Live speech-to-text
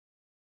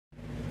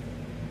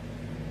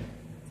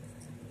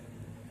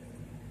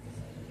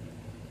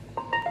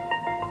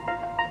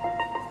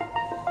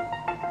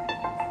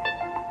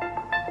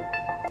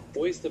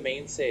Hoist the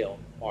mainsail,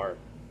 R.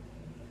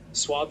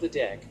 Swab the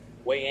deck,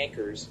 weigh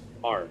anchors,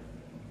 R.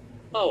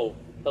 Oh,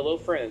 hello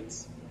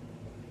friends.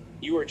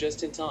 You are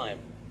just in time.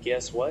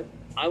 Guess what?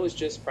 I was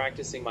just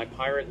practicing my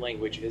pirate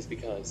languages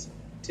because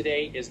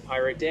today is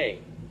Pirate Day.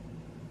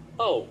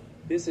 Oh,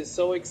 this is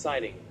so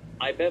exciting.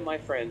 I bet my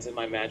friends in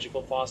my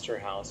magical foster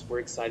house were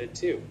excited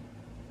too.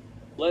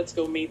 Let's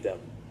go meet them.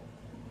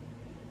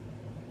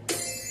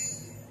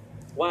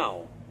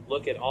 Wow,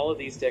 look at all of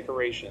these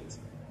decorations.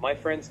 My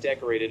friends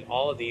decorated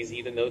all of these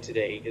even though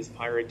today is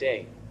Pirate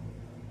Day.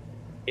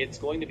 It's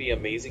going to be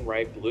amazing,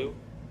 right, Blue?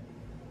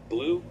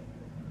 Blue?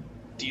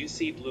 Do you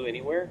see Blue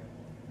anywhere?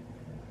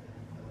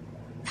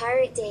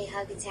 Pirate Day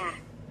hug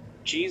attack.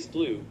 Geez,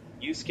 Blue,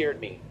 you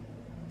scared me.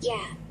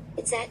 Yeah,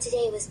 it's that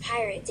today was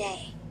Pirate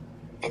Day.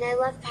 And I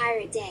love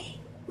Pirate Day.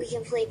 We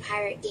can play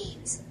pirate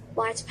games,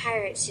 watch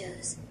pirate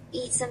shows,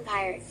 eat some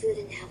pirate food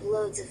and have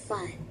loads of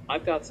fun.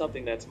 I've got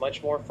something that's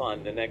much more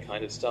fun than that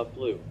kind of stuff,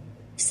 Blue.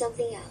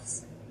 Something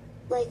else.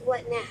 Like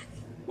what, Mac?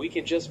 We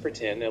can just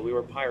pretend that we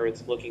were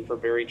pirates looking for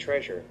buried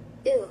treasure.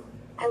 Ooh,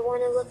 I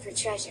want to look for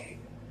treasure.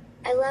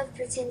 I love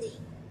pretending.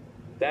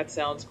 That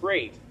sounds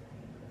great.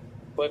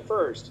 But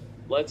first,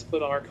 let's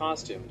put on our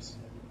costumes.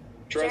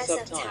 Dress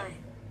up time.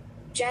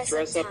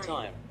 Dress up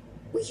time.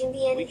 We can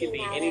be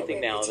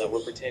anything now that we're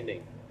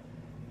pretending.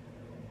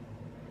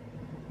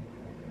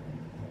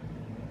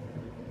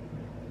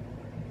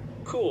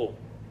 Cool.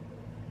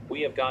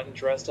 We have gotten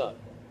dressed up.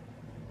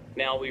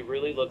 Now we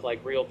really look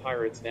like real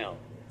pirates now.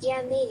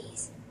 Yeah,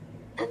 mateys.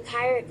 I'm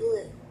Pirate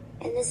Blue,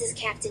 and this is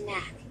Captain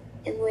Mac,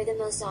 and we're the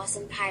most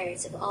awesome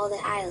pirates of all the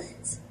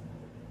islands.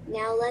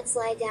 Now let's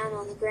lie down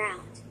on the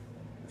ground,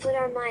 put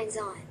our minds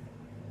on,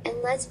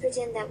 and let's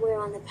pretend that we're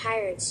on the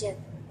pirate ship,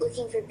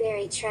 looking for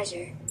buried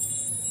treasure.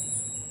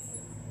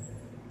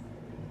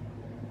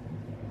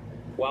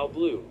 Wow,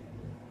 Blue.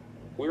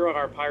 We're on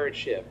our pirate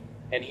ship,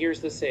 and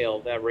here's the sail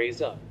that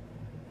raised up.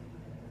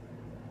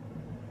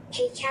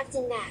 Hey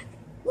Captain Mac,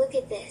 look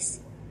at this.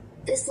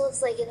 This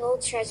looks like an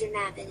old treasure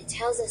map and it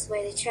tells us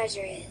where the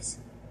treasure is.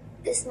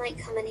 This might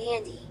come in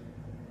handy.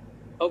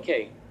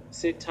 Okay,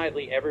 sit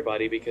tightly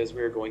everybody because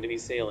we are going to be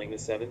sailing the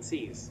 7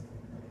 seas.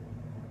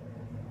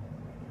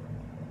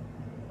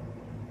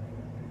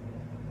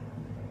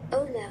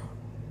 Oh no.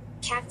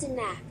 Captain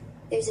Mac,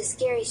 there's a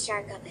scary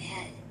shark up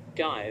ahead.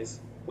 Guys,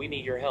 we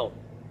need your help.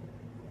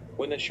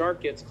 When the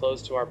shark gets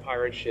close to our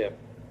pirate ship,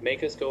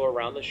 make us go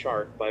around the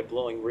shark by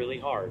blowing really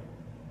hard.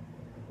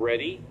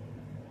 Ready?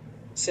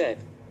 Set.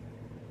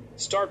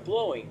 Start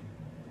blowing.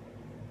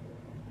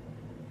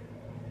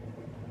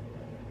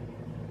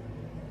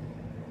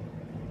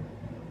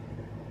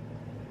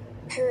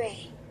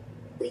 Hooray.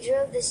 We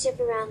drove the ship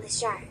around the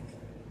shark.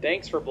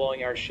 Thanks for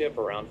blowing our ship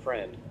around,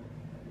 friend.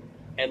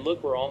 And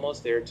look, we're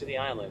almost there to the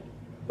island,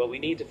 but we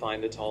need to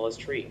find the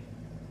tallest tree.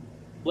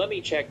 Let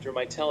me check through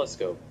my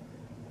telescope.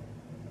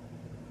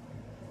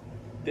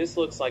 This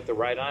looks like the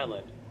right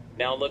island.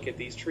 Now look at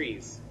these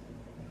trees.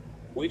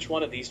 Which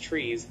one of these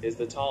trees is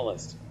the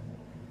tallest?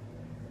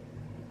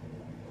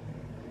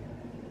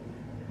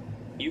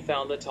 You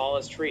found the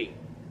tallest tree.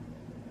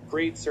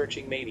 Great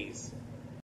searching, mateys.